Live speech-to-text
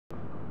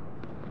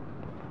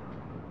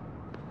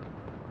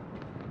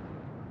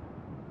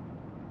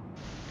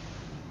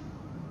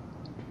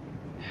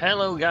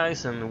Hello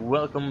guys and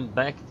welcome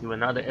back to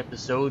another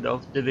episode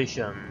of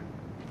Division.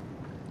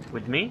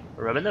 With me,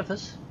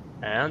 Ravenefus,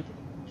 and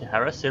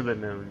Tahara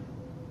Silvermoon.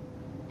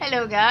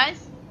 Hello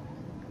guys!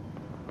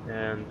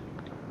 And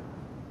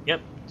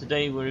yep,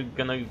 today we're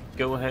gonna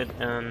go ahead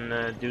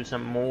and do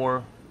some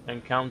more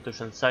encounters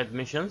and side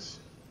missions.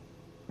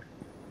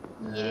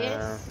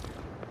 Yes.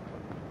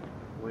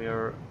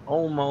 We're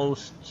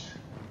almost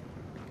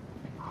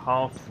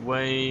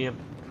halfway,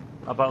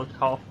 about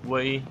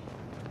halfway.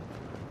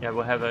 Yeah,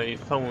 we have a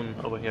phone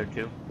over here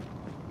too.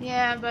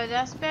 Yeah, but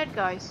that's bad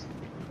guys.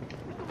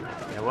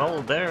 Yeah,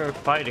 well, they're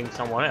fighting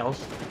someone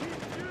else.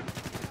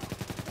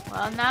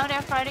 Well, now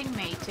they're fighting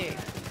me too.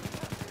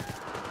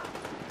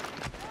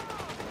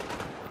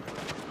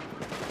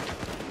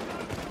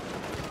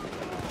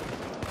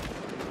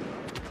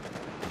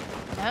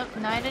 Nope,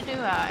 neither do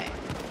I.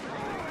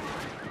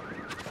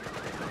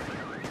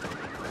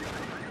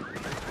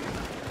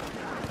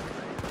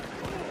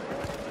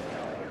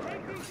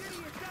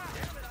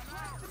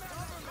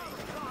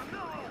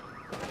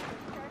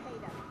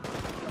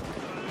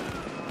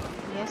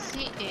 Yes,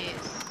 he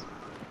is.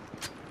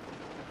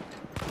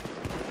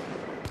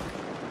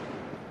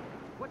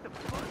 What the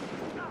fuck?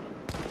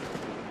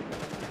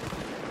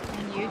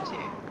 And you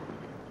too.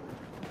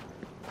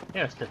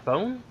 Here's the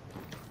phone.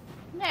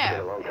 No, It's been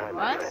a long time, it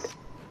my was. friend.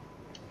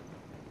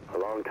 A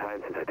long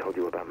time since I told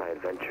you about my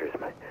adventures,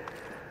 my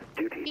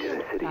duty to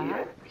the city.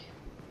 Back.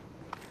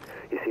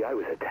 You see, I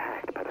was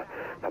attacked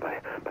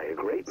by a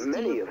great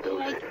many of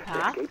those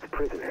Back. escaped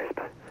prisoners,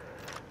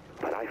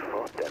 but I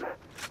fought them.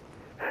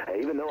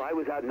 And even though I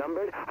was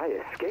outnumbered, I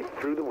escaped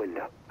through the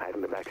window. I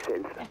haven't been back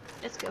since. Yeah,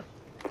 let's go.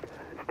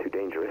 It's too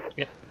dangerous.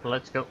 Yeah,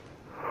 let's go.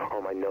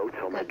 All my notes,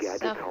 all my Got gadgets,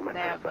 stuff all my,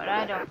 there, but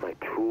I don't. my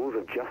tools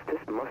of justice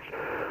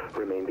must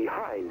remain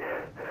behind.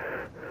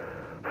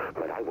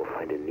 But I will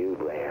find a new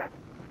lair.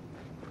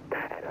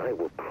 And I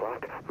will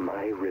plot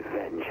my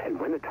revenge. And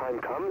when the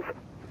time comes,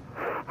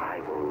 I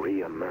will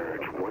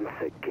re-emerge once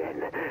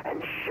again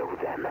and show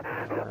them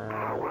the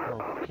power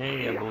of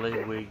Okay, I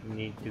believe we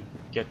need to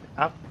get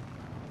up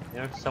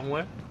here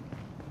somewhere.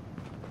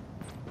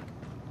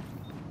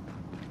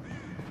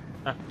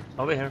 Ah,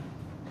 over here.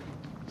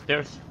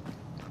 Stairs.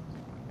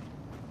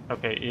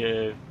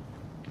 Okay,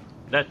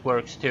 that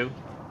works too.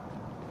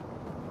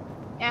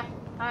 Yeah,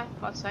 I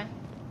thought so.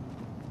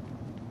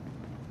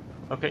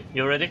 Okay,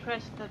 you ready?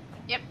 Press the.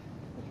 Yep,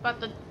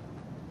 button.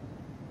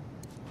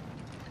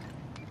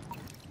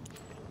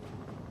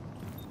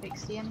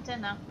 Fix the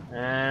antenna.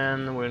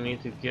 And we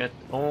need to get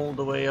all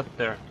the way up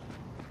there.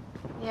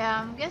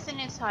 Yeah, I'm guessing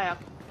it's high up.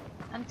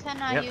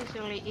 Antenna Yep.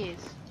 usually is.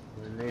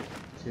 We need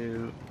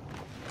to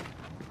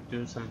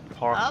do some Up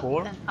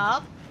parkour. and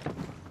up.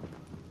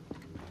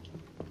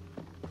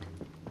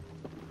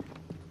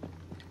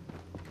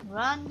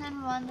 Run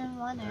and run and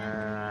run and.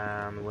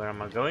 And where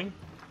am I going?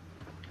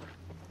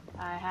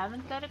 I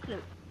haven't got a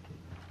clue.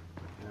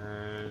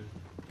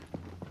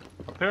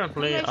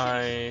 Apparently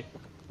I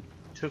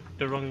took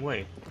the wrong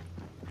way.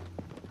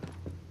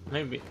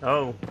 Maybe.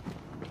 Oh.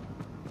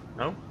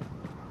 No?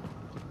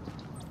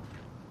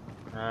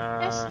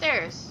 There's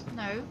stairs.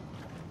 No.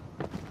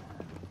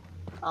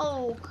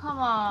 Oh, come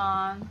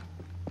on.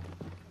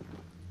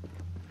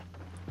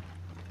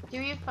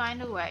 Do you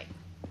find a way?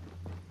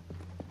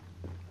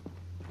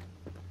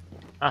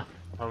 Ah,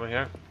 over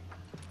here.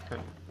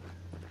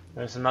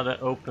 There's another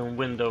open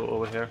window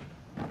over here.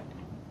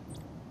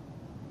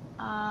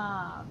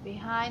 Ah,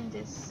 behind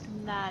this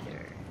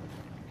ladder.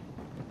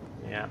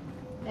 Yeah.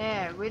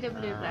 There, with the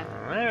blue black.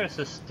 There's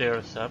the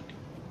stairs up.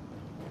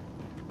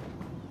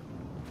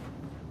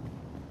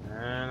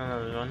 And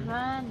another one.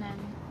 Run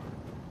and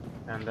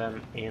And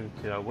then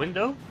into a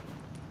window.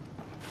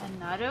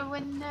 another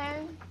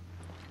window.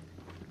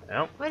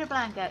 Yep. With a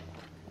blanket.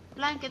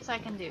 Blankets I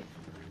can do.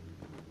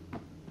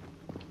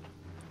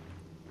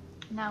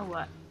 Now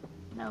what?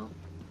 No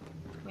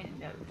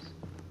windows.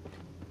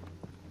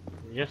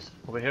 Yes,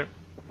 over here.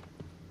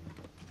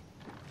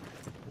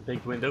 A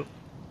big window.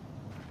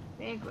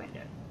 Big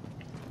window.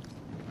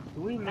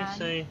 Do we miss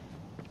And a...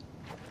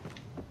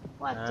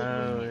 what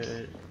did we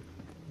miss?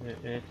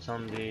 It's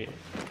on the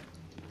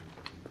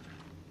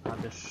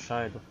other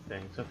side of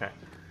things. Okay.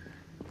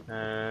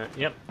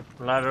 Yep.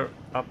 Ladder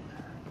up.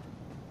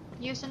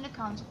 Using the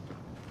console.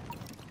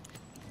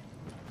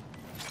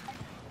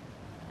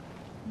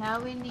 Now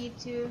we need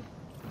to.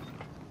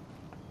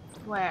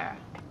 Where?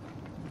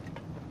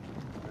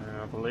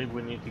 I believe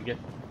we need to get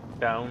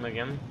down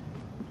again.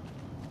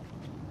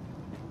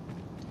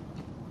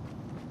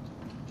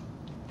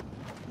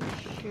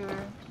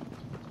 Sure.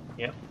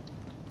 Yep.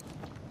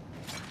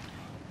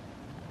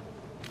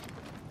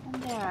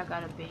 And there I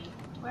gotta be.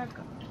 Where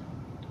go?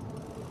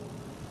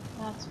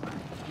 That's fine.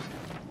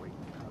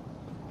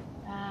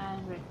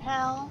 And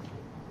repel.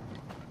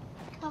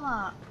 Come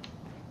on.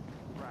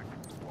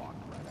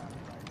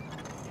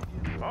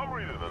 I'm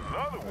reading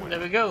another one. There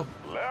we go.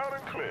 Loud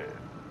and clear.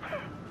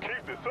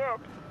 Keep this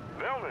up,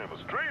 they'll land a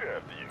street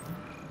after you.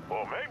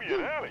 Or maybe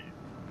an alley.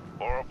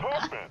 Or a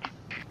park bench.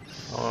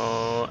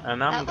 Oh,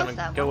 and I'm That was gonna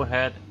that go one.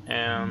 ahead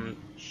and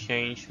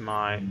change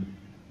my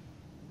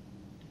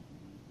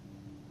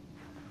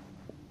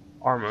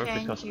armor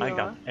Change because I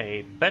got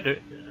a better.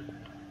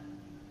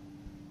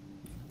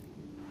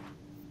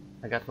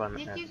 I got one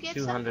Did at you get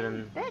 200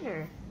 something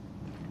better?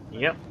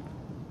 Yep.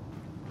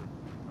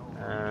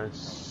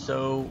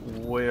 So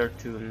where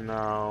to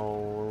now?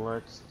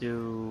 Let's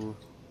do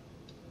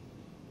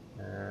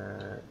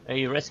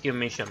a rescue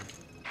mission.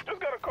 Just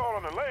got a call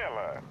on the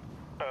landline.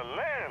 A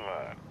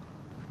landline.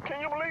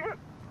 Can you believe it?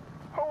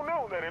 Who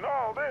knew that in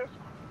all this,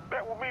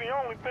 that would be the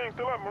only thing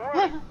still up and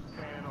running?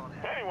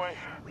 Anyway,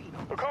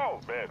 the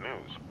call's bad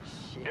news.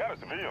 Got a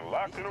civilian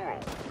locked in a room.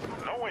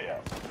 No way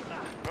out.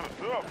 Gonna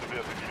sue for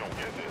this if you don't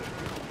get this.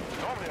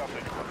 Normally I'll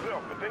take it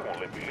myself, but they won't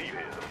let me leave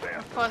here this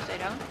fast. Of course they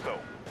don't. So,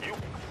 you,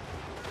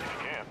 if you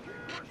can.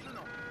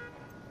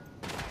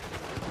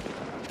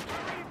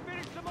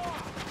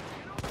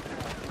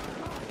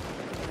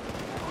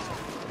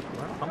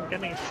 Well, I'm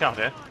getting shot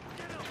at.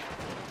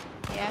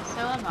 Yeah,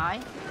 so am I.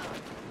 Here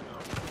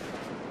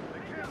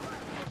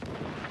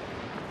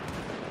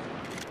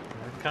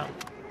it comes.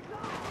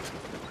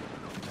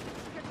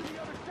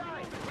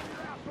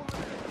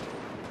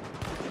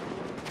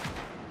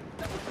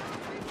 There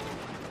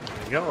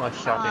we go, I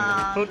shot him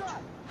in the foot.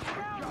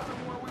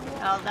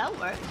 Oh, that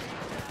worked.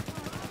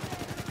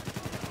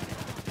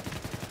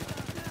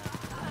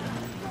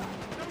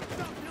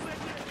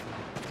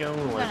 Go, I'm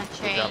gonna let's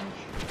pick up. change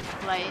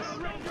place.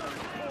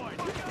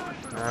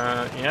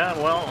 Yeah,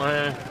 well,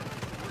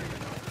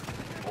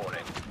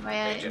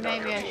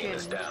 Maybe I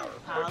shouldn't.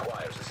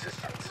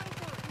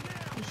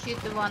 You shoot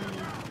the one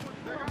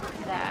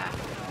there.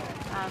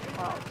 I'll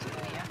call to you.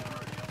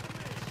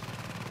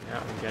 yeah,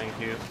 I'm getting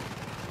to you.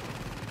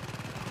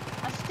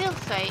 I still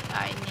say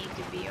I need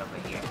to be over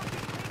here.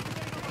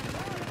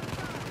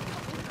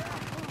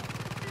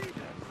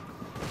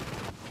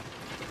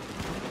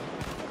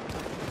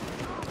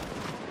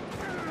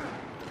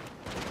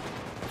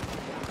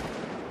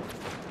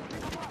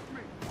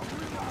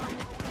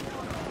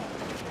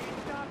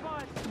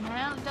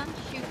 No, don't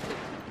shoot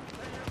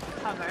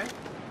the cover.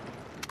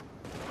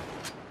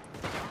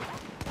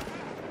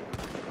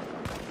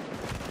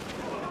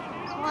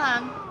 There's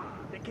one.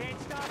 They can't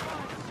stop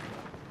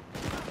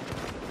us.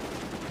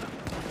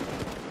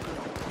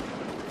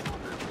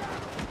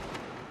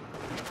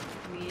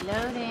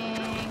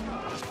 Reloading.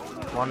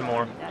 One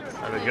more. That's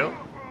There we good. go.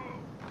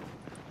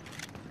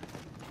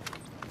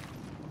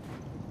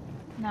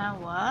 Now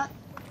what?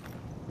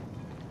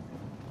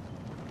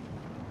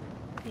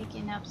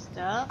 Picking up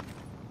stuff.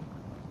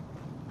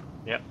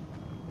 Yep.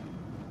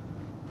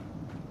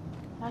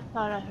 I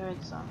thought I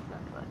heard something,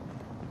 but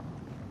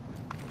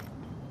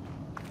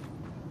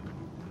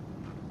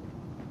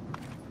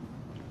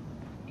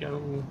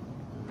Go.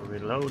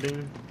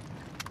 Reloading.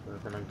 We're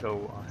gonna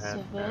go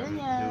ahead and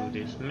Civilian.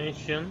 do this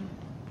mission.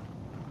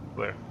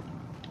 Where?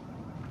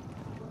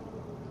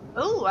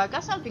 oh, I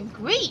got something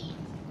green.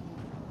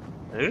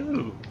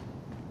 Ooh,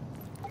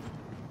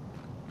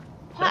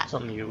 that's Ha.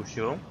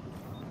 unusual.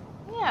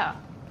 Yeah.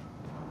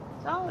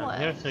 So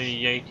And here's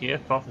the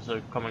ATF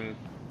officer coming,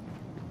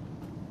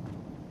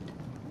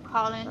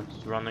 calling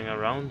that's running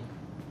around.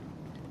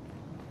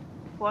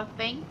 for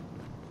thing.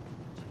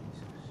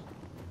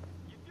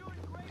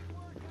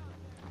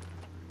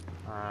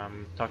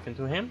 I'm talking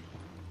to him.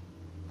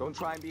 Don't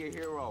try and be a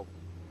hero.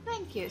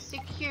 Thank you.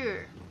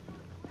 Secure.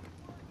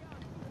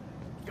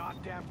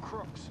 Goddamn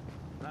crooks.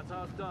 That's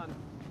how it's done.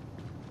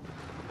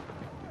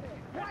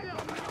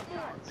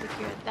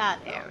 Secure that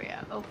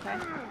area. Okay.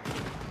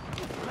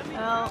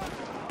 Well,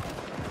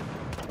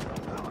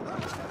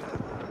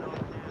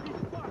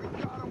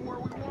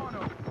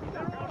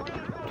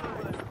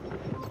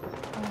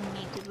 I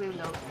need to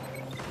reload.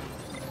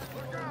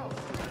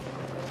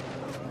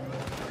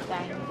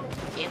 Thank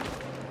you.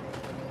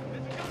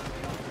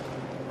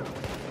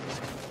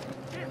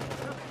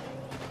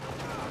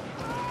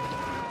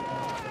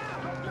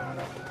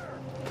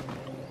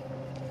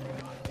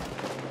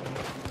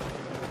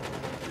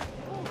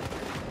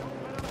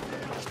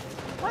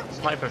 What?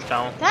 Sniper's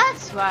down.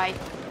 That's right.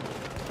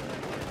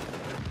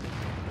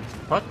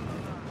 What?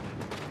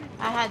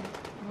 I had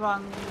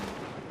wrong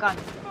gun.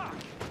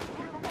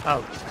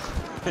 Oh.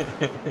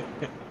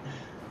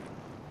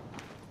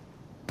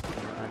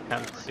 I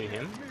can't see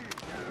him.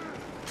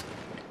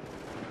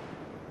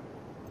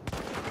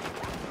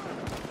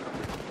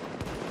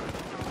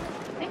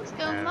 Things go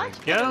There we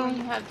much better go. when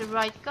you have the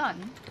right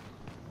gun.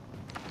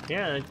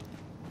 Yeah, it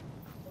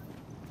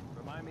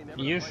Remind me never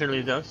to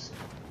usually does.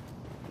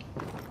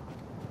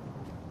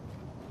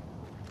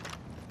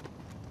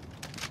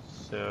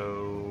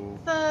 So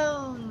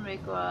Phone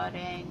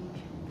recording.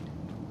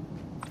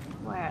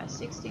 Where?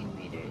 16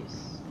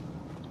 meters.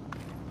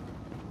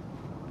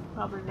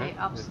 Probably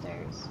Huh?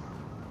 upstairs.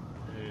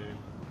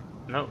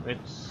 no,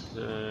 it's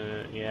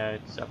yeah,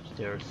 it's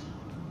upstairs.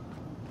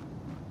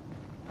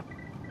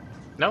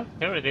 No,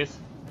 here it is.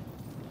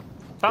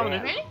 Found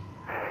it. Really?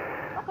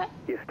 Okay.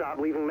 You stopped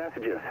leaving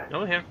messages.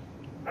 Over here.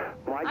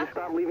 Why'd you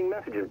stop leaving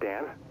messages,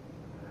 Dan?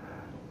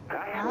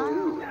 I have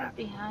news. Ah,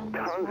 behind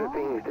this Tons wall. of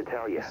things to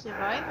tell you. The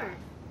survivor.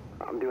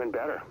 I'm doing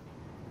better.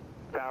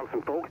 Found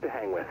some folks to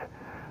hang with.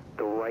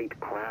 The right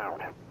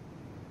crowd.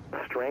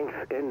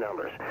 Strength in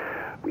numbers.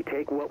 We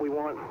take what we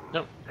want.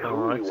 No, who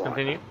we let's want,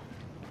 continue.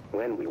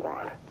 when we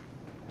want.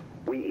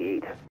 We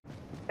eat.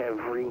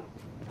 Every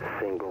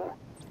single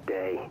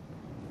day.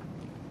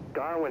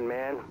 Darwin,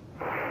 man.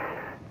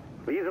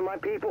 These are my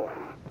people.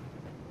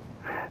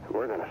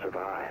 We're gonna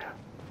survive.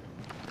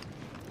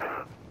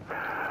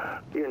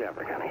 You're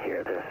never gonna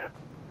hear this.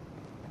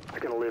 It's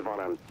gonna live on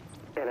an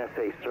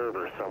NSA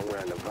server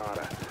somewhere in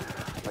Nevada,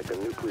 like the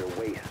nuclear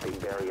waste they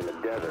bury in the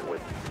desert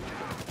with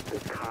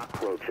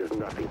cockroaches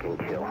nothing can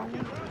kill.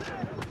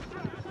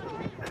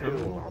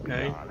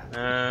 Okay.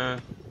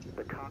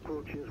 The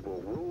cockroaches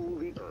will rule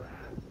the earth.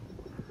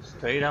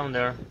 Stay down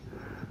there.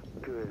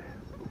 Good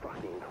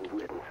fucking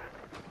riddance.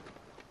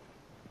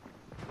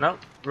 No,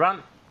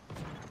 run.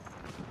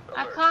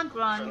 I can't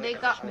run, they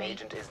got me.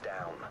 Agent is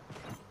down.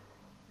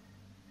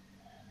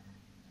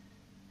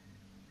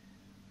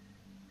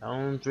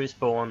 Don't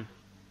respawn.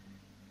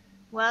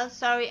 Well,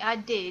 sorry, I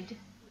did.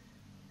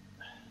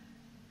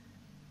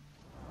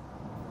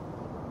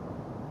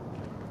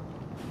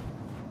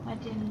 I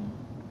didn't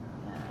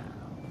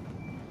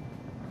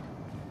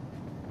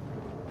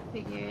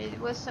figure it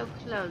was so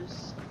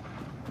close.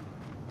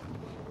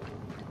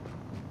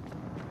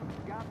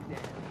 Goddamn.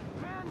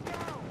 Man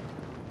down!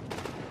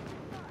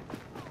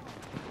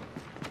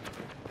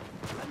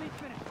 Let me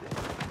finish this.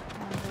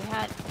 And we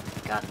had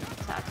gotten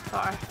that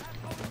far.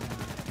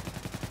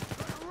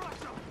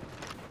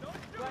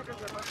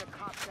 Blackers are a bunch of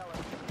cop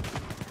killers.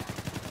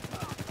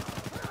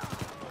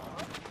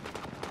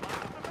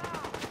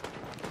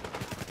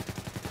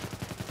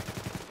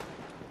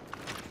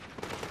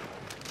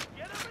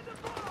 Get him in the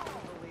ball!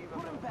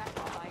 Put him back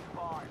behind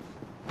bars.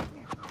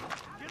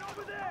 Get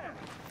over there!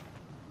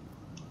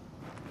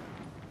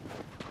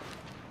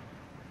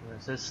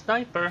 There's a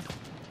sniper.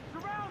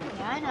 Surround him!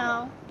 Yeah, I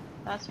know.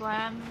 That's why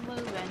I'm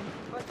moving.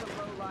 Bunch of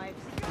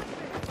lowlifes.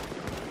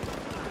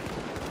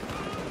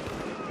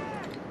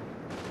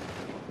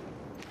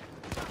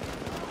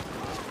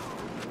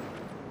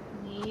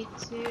 Need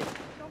to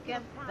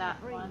get that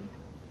one.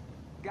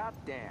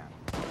 Goddamn.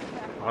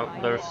 Oh,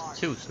 there's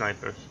two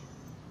snipers.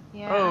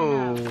 Yeah, I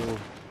know.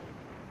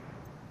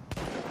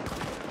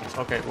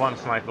 Oh. Okay, one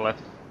sniper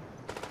left.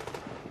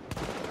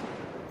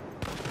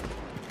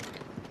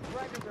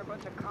 Blackers are a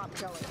bunch of cop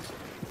killers.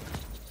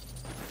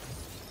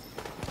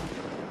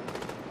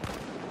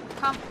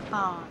 Come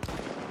on.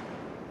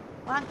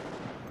 One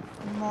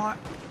more.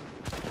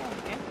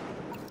 Okay.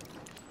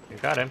 You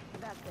got him.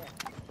 That's it.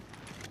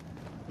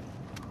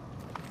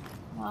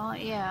 Well,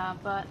 yeah,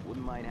 but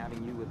Wouldn't mind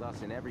having you with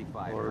us in every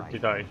fight. Or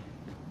did I?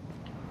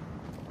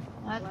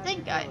 I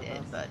think I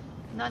did, but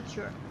not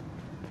sure.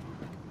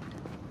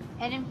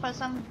 Heading for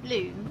some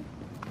blue.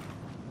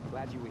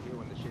 Glad you were here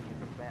when the shit hit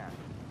the fan.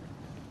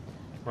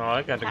 Well,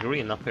 I got a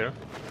green up here.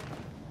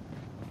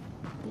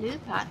 Blue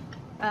pack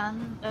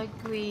and a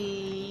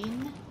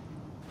green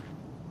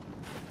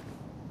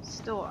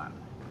storm.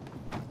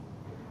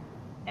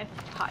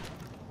 F-type.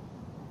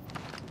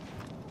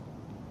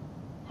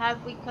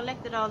 Have we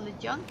collected all the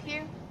junk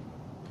here?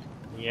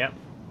 Yep.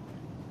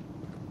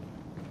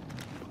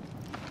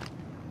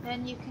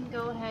 Then you can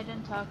go ahead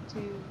and talk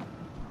to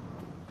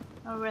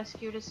or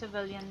rescue the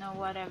civilian or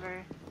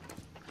whatever.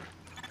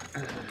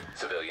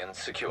 Civilians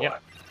secure.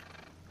 Yep.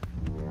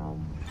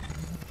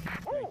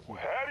 Ooh,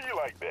 how do you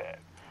like that?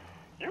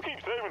 You keep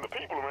saving the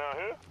people around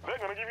here, they're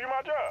gonna give you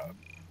my job.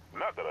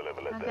 Not that I'll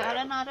ever let I that got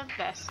happen. another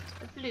vest,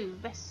 a blue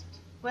vest.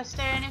 Was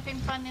there anything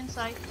fun in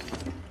sight?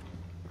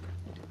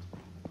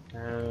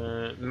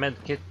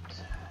 Medkit,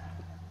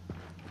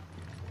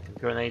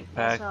 grenade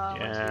pack, That's all,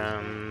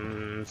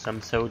 and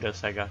some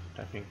sodas I got,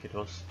 I think it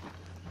was.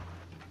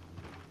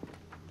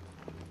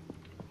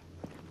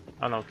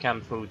 Oh no,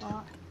 canned food.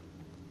 Oh,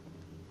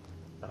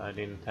 But I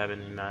didn't have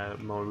any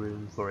more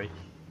room for it.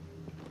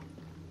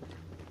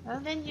 well,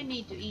 then you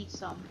need to eat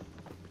some.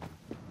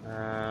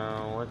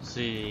 Let's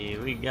see,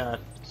 we got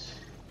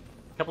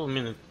a couple of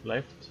minutes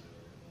left.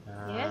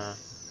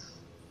 Yes.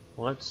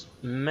 Let's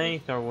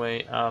make our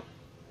way up.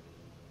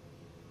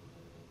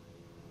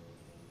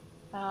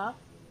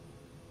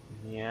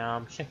 Yeah,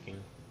 I'm checking.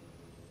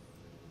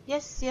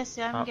 Yes,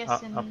 I'm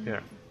guessing. Up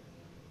here.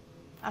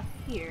 Up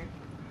here.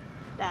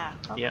 That.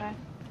 Okay. Yeah.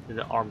 To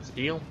the arm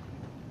steel.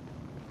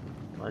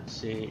 Let's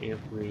see if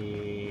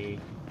we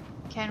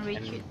Can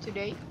reach it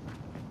today.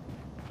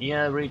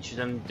 reach it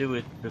and do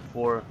it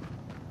before.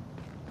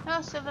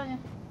 Oh, civilian.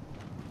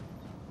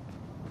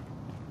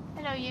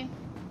 Hello, you.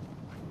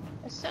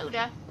 A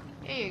soda.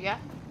 Here you go.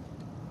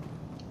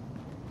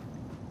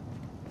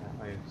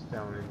 It's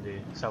down in the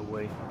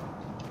subway.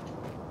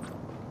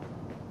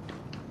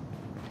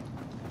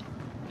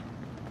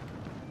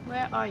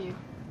 Where are you?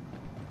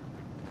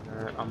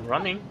 I'm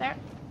running There.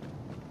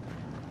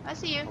 I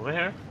see you. over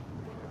here.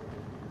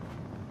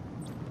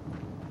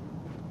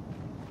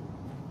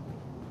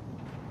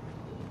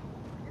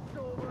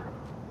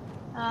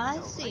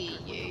 I see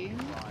you.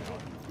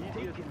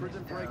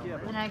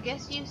 And I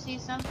guess you see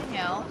something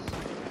else.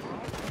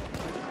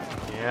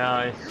 Yeah,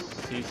 I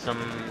see some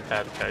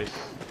bad guys.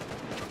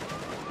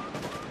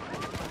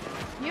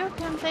 Your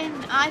campaign,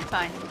 I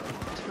find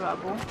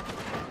trouble.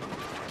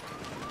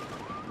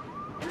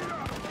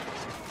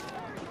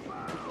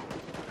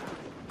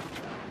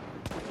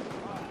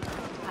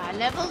 I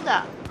leveled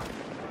up.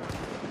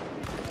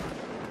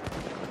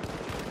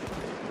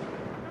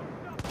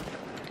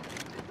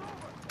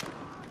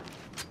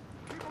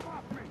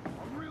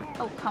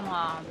 Oh, come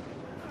on.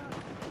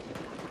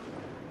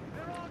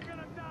 They're all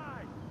gonna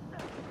die.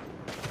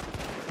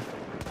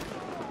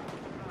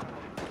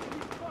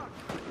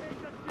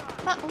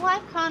 But why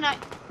can't I?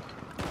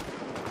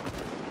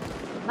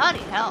 Bloody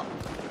hell.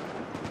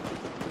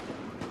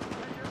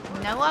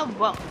 No, I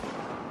won't.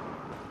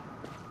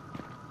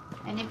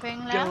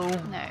 Anything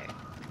left? No.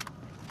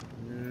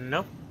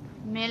 Nope.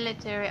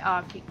 Military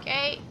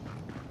RPK.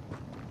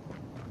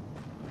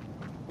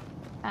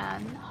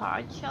 And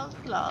hard shell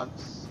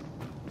gloves.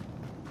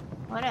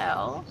 What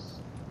else?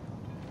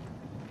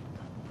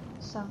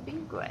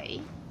 Something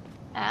grey.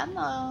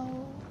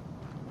 Ammo.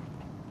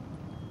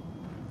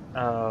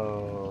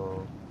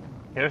 Oh.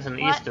 Here's an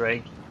What? Easter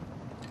egg.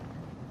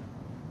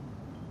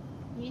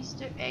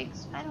 Easter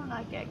eggs? I don't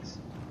like eggs.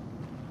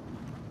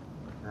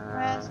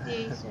 Where's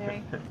the Easter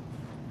egg?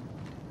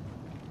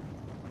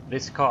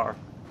 This car.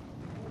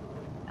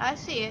 I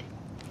see it.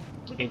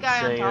 With the It's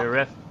guy on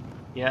top.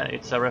 Yeah,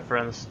 it's a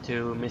reference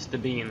to Mr.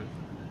 Bean.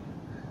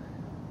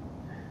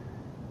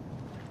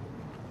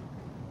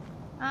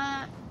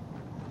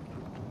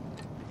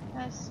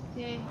 That's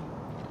the...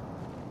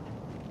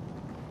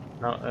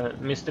 No,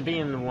 Mr.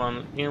 Bean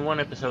in one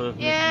episode of Mr.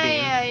 Bean,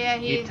 Yeah,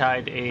 he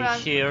tied a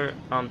shear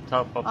on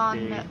top of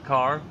the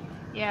car.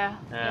 Yeah,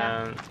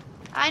 And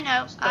I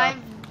know. stuff. I've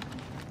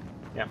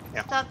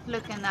yeah. stopped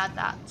looking at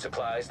that.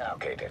 Supplies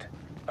allocated.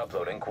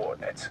 Uploading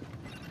coordinates.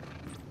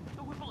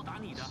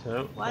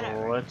 So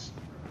Whatever.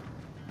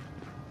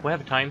 we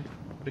have time.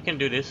 We can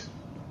do this.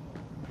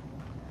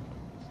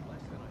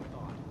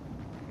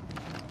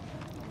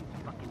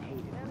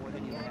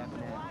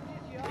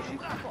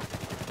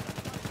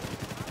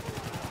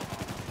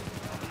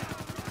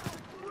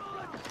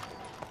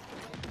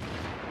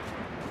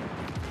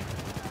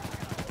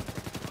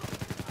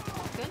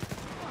 Good.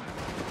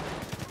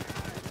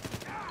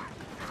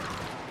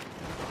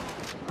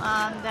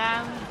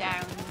 Down,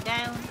 down,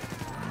 down.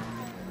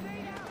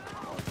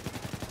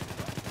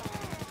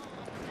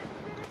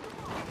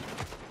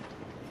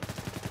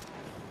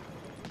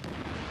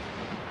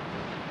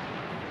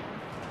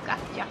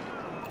 Gotcha.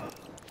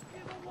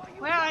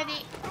 Where are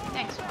the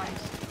next ones?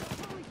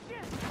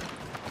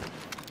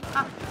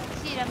 Ah,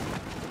 see them.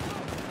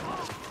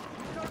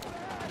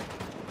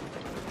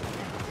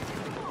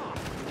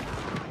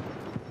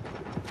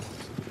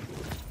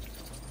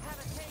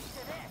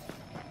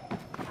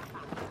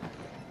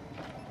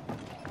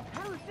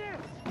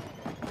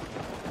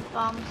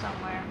 Bomb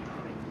somewhere.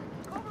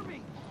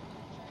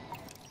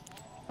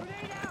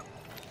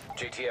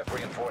 GTF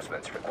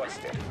reinforcements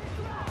requested.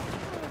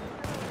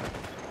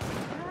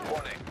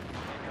 Warning.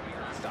 Incoming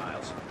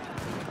hostiles.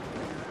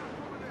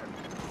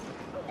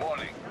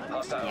 Warning.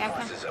 Hostile Yeah, I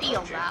can forces feel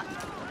approaching. that.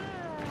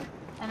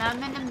 And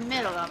I'm in the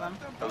middle of them.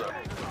 Alert.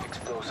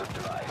 Explosive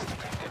device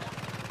detected.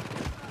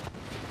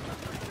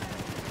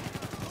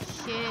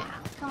 Shit.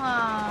 Come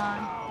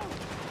on.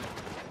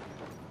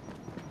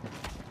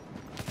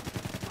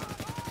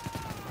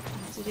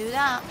 Need to do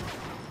that.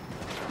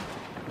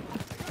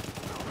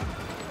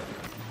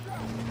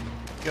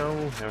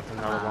 Go. There's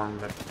another one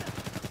that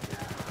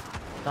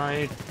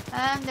died.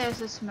 And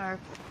there's a Smurf.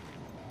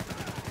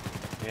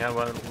 Yeah,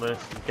 well, there's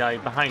the guy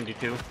behind you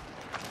too.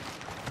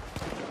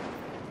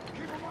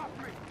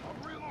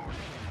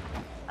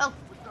 Oh,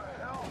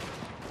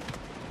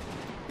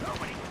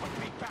 Nobody put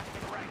me back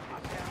in rank,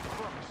 you damn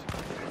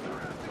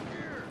crooks.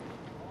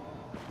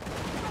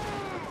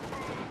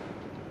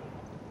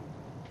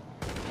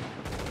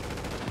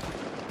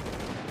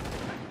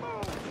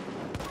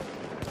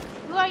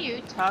 who are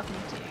you talking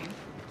to?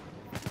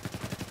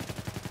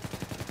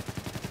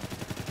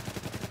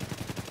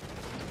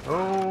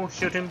 Oh,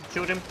 shoot him,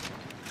 shoot him.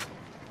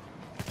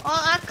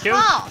 Oh, I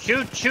can't.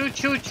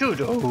 Shoot.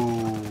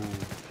 Oh.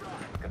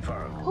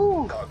 Confirmed.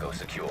 Who? Cargo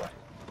secured.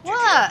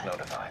 What? GTF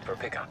notified for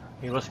pickup.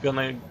 He was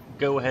gonna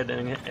go ahead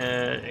and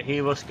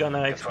he was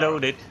gonna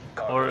explode it.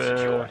 Cargo Or,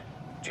 secured.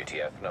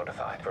 GTF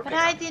notified for But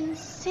pickup. I didn't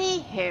see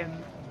him.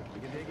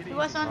 He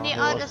was on Oh, the he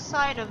other was.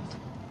 side of...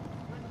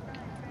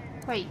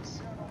 Wait.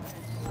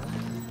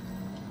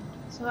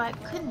 So I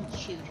couldn't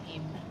shoot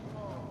him.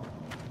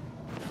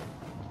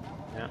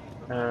 yeah.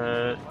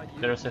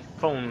 There's a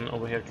phone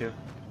over here too.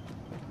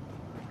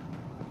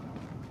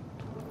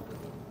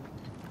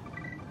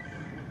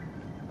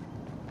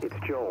 It's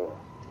Joel.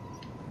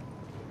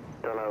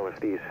 Don't know if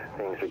these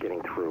things are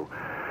getting through.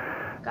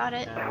 Got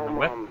it. Tell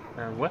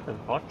Weapon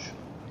pouch.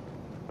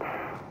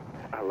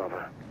 I love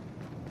her.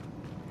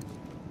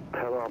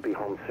 Tell her I'll be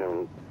home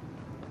soon.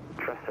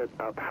 Dress it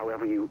up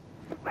however you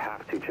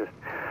have to. Just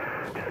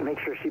make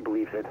sure she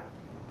believes it.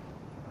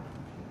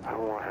 I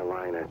don't want her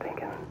lying there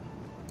thinking.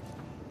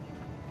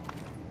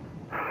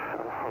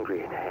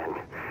 hungry, and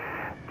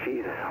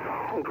Jesus,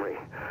 I'm hungry.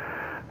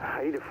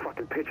 I eat a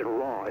fucking pigeon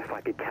raw if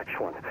I could catch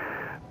one.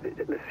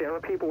 The Sarah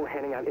people were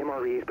handing out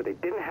MREs, but they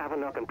didn't have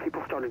enough, and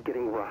people started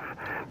getting rough.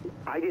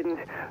 I didn't,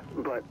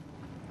 but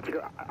you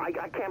know, I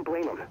can't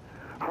blame them.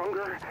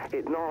 Hunger,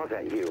 it gnaws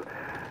at you,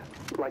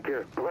 like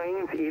your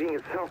brain's eating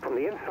itself from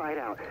the inside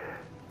out.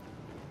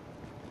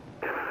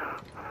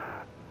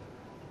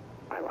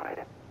 I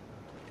lied.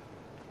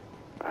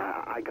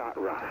 I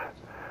got rough,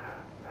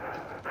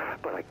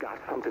 but I got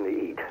something to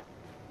eat.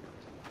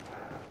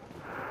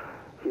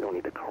 You don't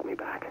need to call me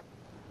back.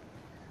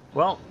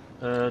 Well,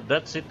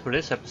 that's it for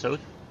this episode,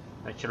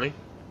 actually.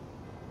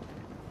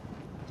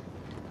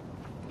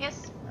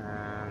 Yes.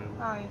 Um,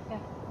 Oh, yeah.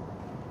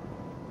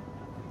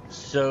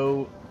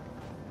 So,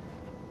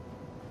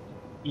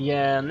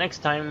 yeah, next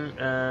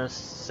time,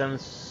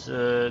 since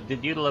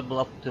did you level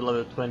up to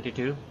level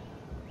 22?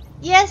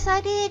 Yes,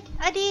 I did.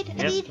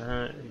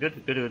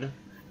 Yep, good.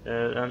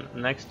 And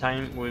next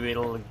time we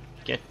will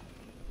get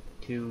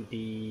to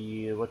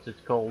the, what's it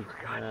called?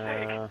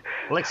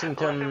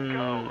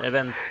 Lexington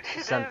Event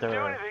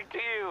Center.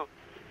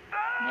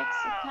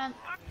 Mexican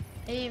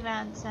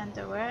Event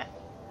Center, where?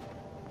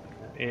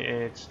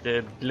 It's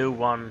the blue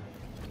one.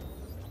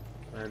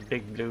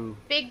 Big blue.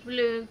 Big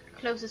blue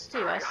closest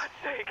to us. For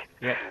God's sake,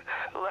 Yeah.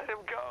 let him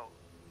go.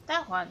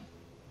 That one.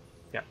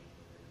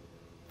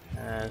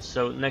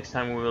 So next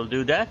time we will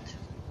do that.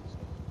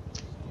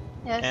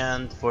 Yes.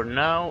 And for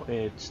now,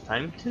 it's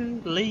time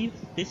to leave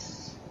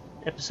this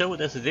episode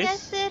as it is.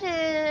 Yes, it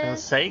is. And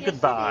say Yes,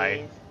 goodbye.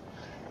 it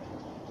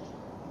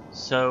is.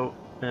 So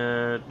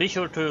be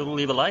sure to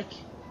leave a like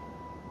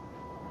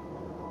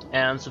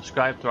and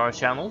subscribe to our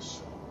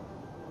channels.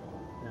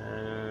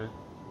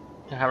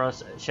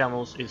 Tahara's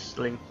channels is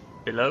linked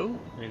below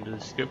in the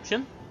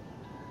description.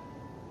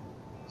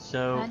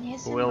 So And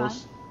yes, we'll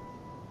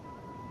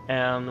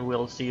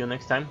see you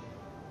next time.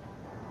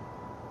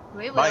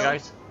 We will. Bye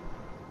guys.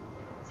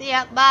 See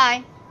ya.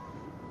 Bye.